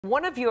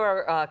One of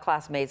your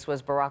classmates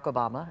was Barack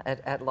Obama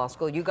at law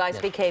school. You guys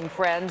became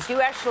friends.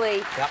 You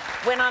actually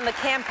went on the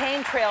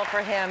campaign trail for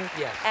him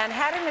and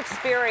had an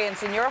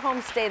experience in your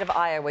home state of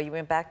Iowa. You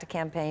went back to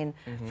campaign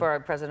for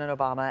President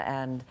Obama,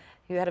 and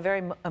you had a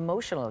very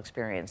emotional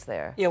experience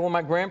there. Yeah, well,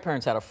 my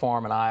grandparents had a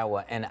farm in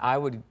Iowa, and I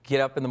would get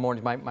up in the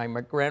morning.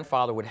 My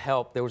grandfather would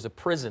help. There was a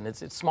prison.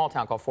 It's a small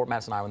town called Fort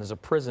Madison, Iowa, and there's a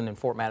prison in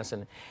Fort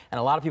Madison. And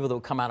a lot of people that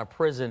would come out of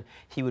prison,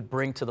 he would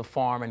bring to the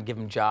farm and give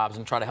them jobs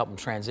and try to help them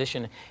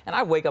transition. And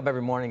I'd wake up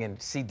every morning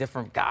and see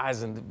different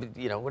guys and,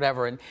 you know,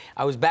 whatever. And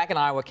I was back in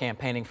Iowa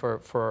campaigning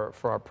for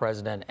our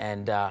president,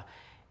 and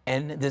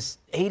this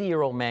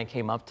 80-year-old man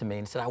came up to me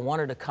and said, "I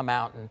wanted to come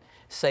out and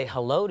say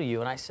hello to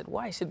you." And I said,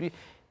 "Why?" He said, "Do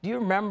you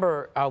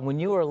remember when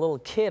you were a little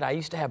kid, I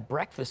used to have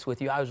breakfast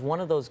with you. I was one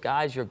of those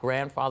guys your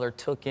grandfather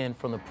took in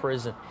from the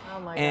prison.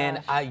 Oh my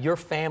and gosh. Your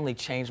family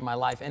changed my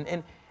life."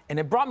 And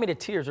it brought me to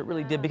tears. It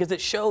really did, because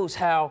it shows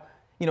how,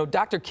 you know,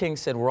 Dr. King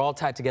said we're all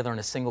tied together in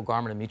a single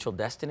garment of mutual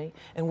destiny,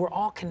 and we're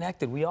all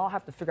connected. We all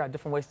have to figure out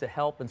different ways to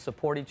help and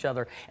support each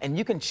other, and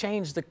you can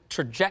change the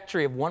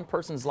trajectory of one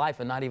person's life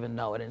and not even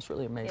know it, and it's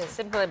really amazing. Yeah,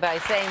 simply by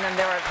saying to them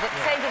they were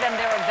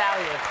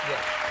valued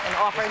and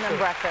offering them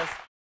breakfast.